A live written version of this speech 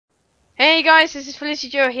Hey guys, this is Felicity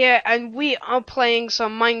Joe here, and we are playing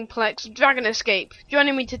some Mineplex Dragon Escape.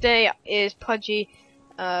 Joining me today is Pudgy,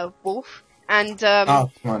 Wolf, and oh,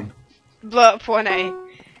 come on. Blur Up 1A.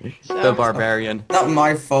 The barbarian. Not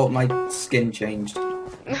my fault, my skin changed.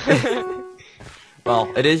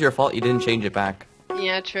 Well, it is your fault you didn't change it back.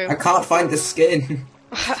 Yeah, true. I can't find the skin.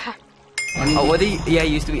 Oh, what he? Yeah,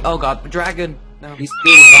 he used to be. Oh god, dragon. No. He's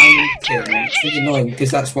being It's really annoying because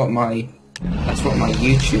that's what my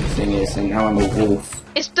YouTube thing is, and now I'm a wolf.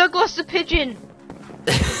 It's Douglas the pigeon.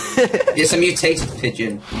 It's a mutated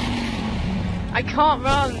pigeon. I can't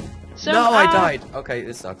run. So No, I died. Okay,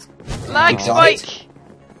 this sucks. Lag spike.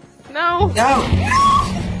 No. No!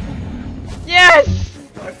 Yes.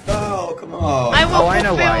 I fell, come on. I will Oh, I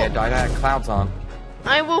know why I died. I had clouds on.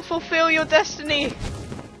 I will fulfill your destiny.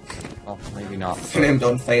 Oh, maybe not. Filmed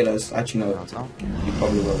on failures. Actually, no. Clouds on. You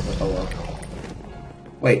probably will, but oh well.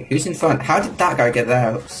 Wait, who's in front? How did that guy get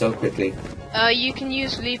there so quickly? You can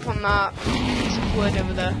use leap on that piece of wood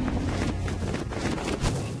over there.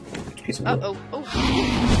 Piece of wood. Oh.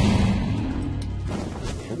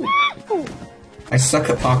 I suck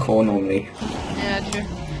at parkour normally. Yeah, true.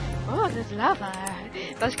 Oh, there's lava.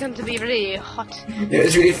 That's going to be really hot. It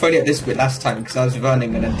was really funny at this bit last time because I was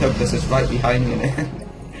running and then Douglas was right behind me and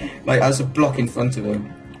like I was a block in front of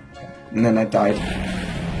him. And then I died.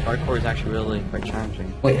 Hardcore is actually really quite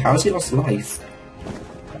challenging. Wait, how has he lost life?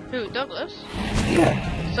 Who, Douglas? Yeah.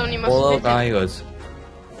 Sony must Poor little have guy was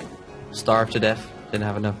starved to death. Didn't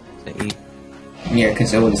have enough to eat. Yeah,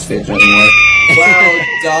 because all his food's running away. Well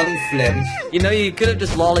done, Flynn. You know, you could have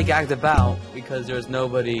just lollygagged about because there was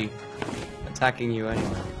nobody attacking you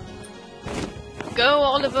anyway. Go,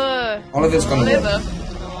 Oliver! Oliver's gone away. Oliver.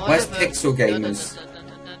 Where's Pixel Gamers?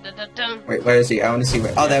 Wait, where is he? I want to see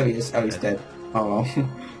where. Oh, there he is. Oh, he's dead. Oh.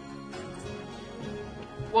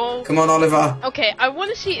 Whoa. Come on, Oliver. Okay, I want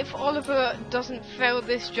to see if Oliver doesn't fail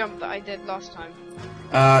this jump that I did last time.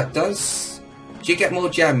 Do you get more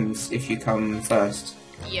gems if you come first?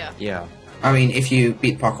 Yeah. Yeah. I mean, if you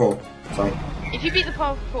beat parkour. Sorry. If you beat the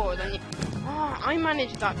parkour, then you... Oh, I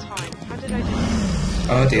managed that time. How did I do that?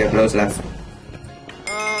 Oh dear, Blow's left.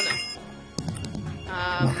 Oh,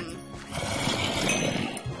 no.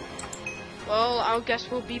 Well, I guess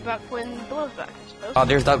we'll be back when Blow's back, I suppose. Oh,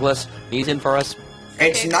 there's Douglas. He's in for us.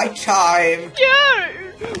 It's night time. Yeah!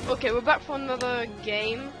 Okay, we're back for another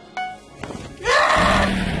game.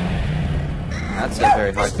 That's a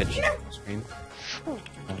very high pitched scream.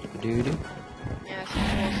 Doo-doo. Yes, of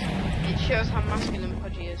course. It shows how masculine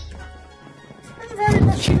Pudgy is. I'm very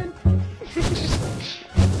masculine.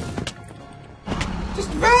 Just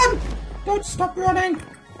run! Don't stop running.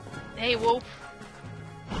 Hey, Wolf.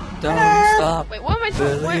 Don't stop Wait, what am I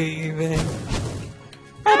doing? believing.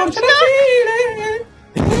 I'm stuck.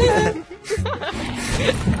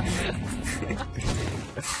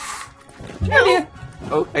 No.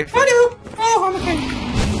 Oh, I Oh no! Oh, I'm okay.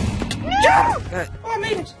 No! Oh, I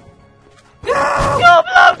made it. Go,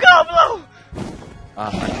 Blow!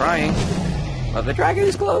 I'm trying. But the dragon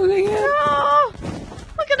is closing in. No!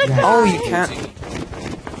 We're gonna die! Oh, you can't.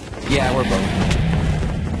 Yeah, we're both.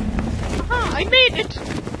 I made it!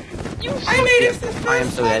 You suck! I made it for the first I am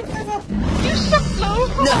so dead. time ever. You suck, Blow!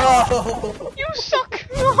 No! You suck!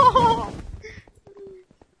 No!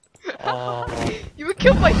 Oh. You were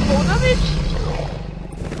killed by 4 damage?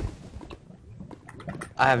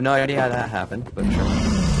 I have no idea how that happened, but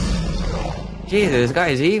sure. Jesus, this guy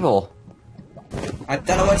is evil. I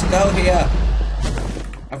don't know where to go here.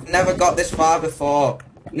 I've never got this far before.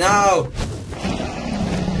 No!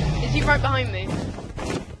 Is he right behind me?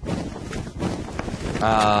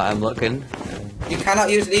 I'm looking. You cannot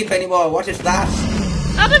use leap anymore. What is that?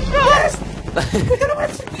 Adam, go! Yes! I don't know where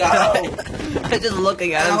to go. I'm just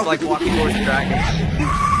looking at him Ow. like walking towards the dragon.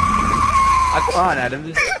 Come on, Adam.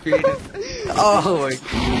 This is creative. Oh my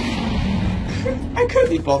God. I couldn't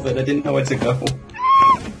be bothered. I didn't know where to go.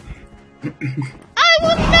 I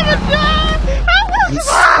will never die! I will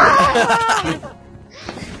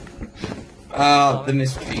survive! The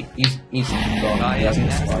mystery. He's gone. He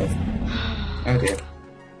hasn't survived. Oh dear.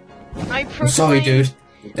 I'm sorry, dude.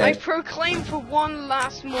 You're I dead. proclaim for one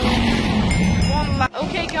last more.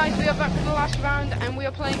 Okay, guys, we are back for the last round, and we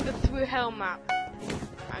are playing the Through Hell map.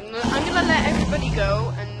 I'm gonna let everybody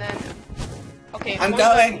go, and then. Okay. I'm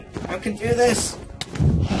going. I can do this.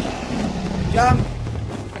 Jump.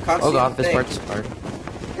 I can't Oh see god, the this thing. part's hard.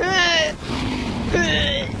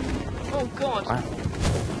 Oh god. Wow.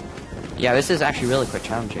 Yeah, this is actually really quite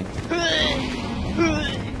challenging.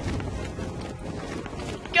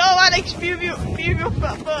 Go, Alex, view your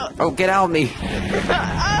fat butt. Oh, get out of me!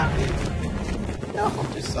 No,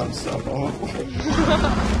 this sounds so awful.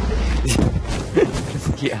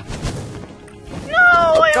 Yeah.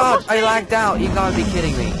 No! God, I lagged out. You gotta be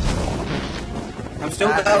kidding me. I'm still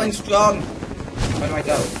going strong. Where do I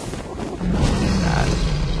go?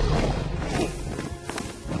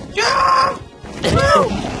 Yeah! No!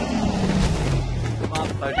 Come on,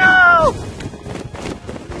 Logan. No!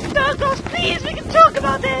 Douglas, please, we can talk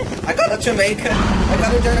about this! I got a Jamaican. I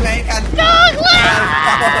got a Jamaican.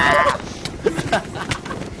 Douglas!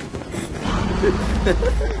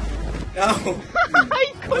 No.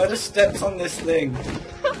 I Where are the steps on this thing?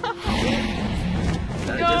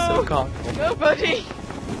 That's just so comical. No, buddy.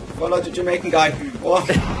 Follow the Jamaican guy. What?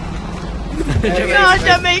 No,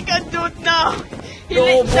 Jamaican dude, no! He No,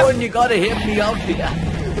 lit some- boy, you gotta hit me up here.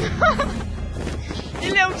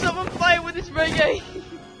 He lit someone fire with his reggae.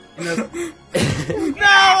 No. No,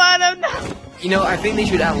 Adam, no! You know, I think they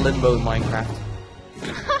should add limbo in Minecraft.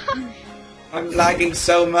 I'm lagging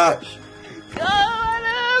so much. Go,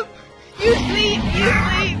 Adam! You sleep, you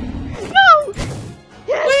sleep! No!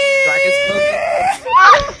 Yes! Where are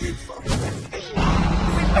you?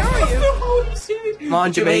 Come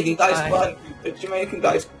on, Jamaican guys guy. won. The Jamaican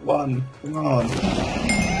guys won. Come on.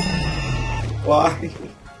 Why?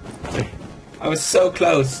 I was so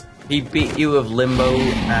close. He beat you with limbo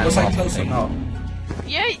and Was I close or not?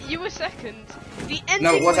 Yeah, you were second. The ending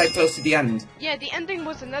No, was I close to the end? Yeah, the ending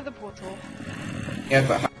was another portal. Yeah,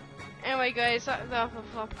 but Anyway, guys, that's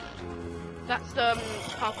the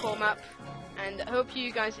parkour map, and I hope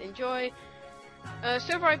you guys enjoy.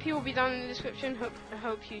 Server IP will be down in the description.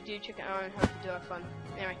 Hope you do check it out and hope you do have fun.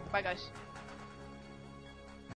 Anyway, bye guys.